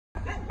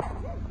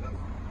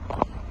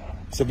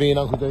So me and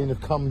Uncle Dean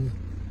have come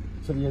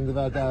to the end of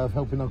our day of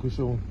helping Uncle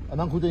Sean.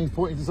 And Uncle Dean's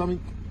pointing to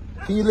something.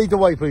 Can you lead the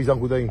way, please,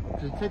 Uncle Dean?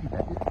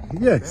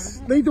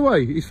 Yes, lead the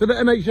way. It's for the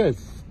NHS.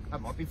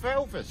 That might be for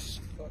Elvis.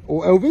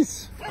 Or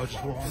Elvis.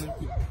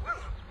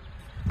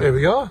 There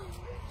we are.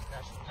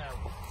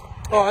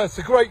 Oh, that's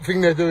a great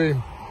thing they're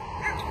doing.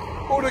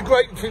 All the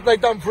great things they've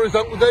done for us,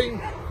 Uncle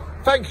Dean.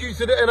 Thank you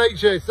to the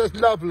NHS. That's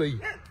lovely.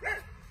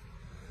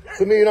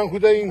 To me and Uncle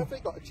Dean. Have they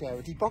got a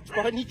charity box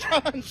by any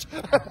chance?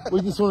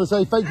 We just want to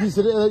say thank you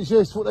to the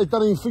NHS. What they've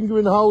done in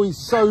Fingeringhoe is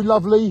so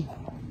lovely.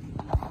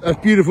 That's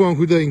beautiful,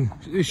 Uncle Dean.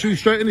 Should we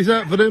straighten this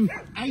out for them?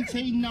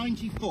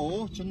 1894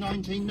 to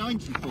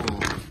 1994.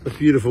 That's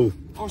beautiful.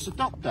 I was a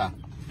doctor.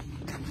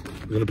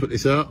 We're going to put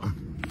this out.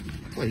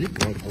 Well, you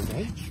look right old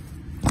age.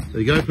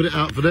 There you go, put it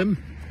out for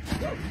them.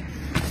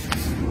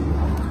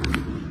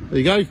 There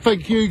you go,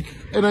 thank you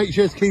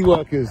NHS key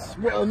workers.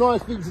 What a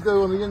nice thing to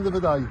do on the end of the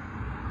day.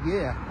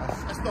 Yeah,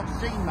 that's not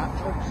seen much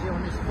obviously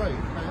on this road,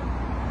 but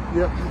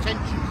yep.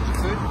 Intentions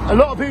is good. A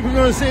lot of people are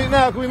going to see it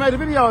now because we made a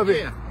video of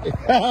it.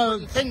 Yeah.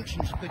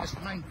 Intentions are good, that's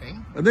the main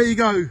thing. And there you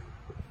go.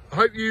 I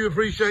hope you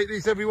appreciate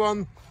this,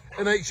 everyone.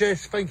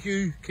 NHS, thank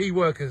you, key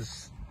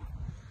workers.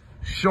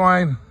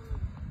 Shine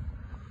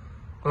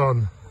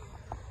on.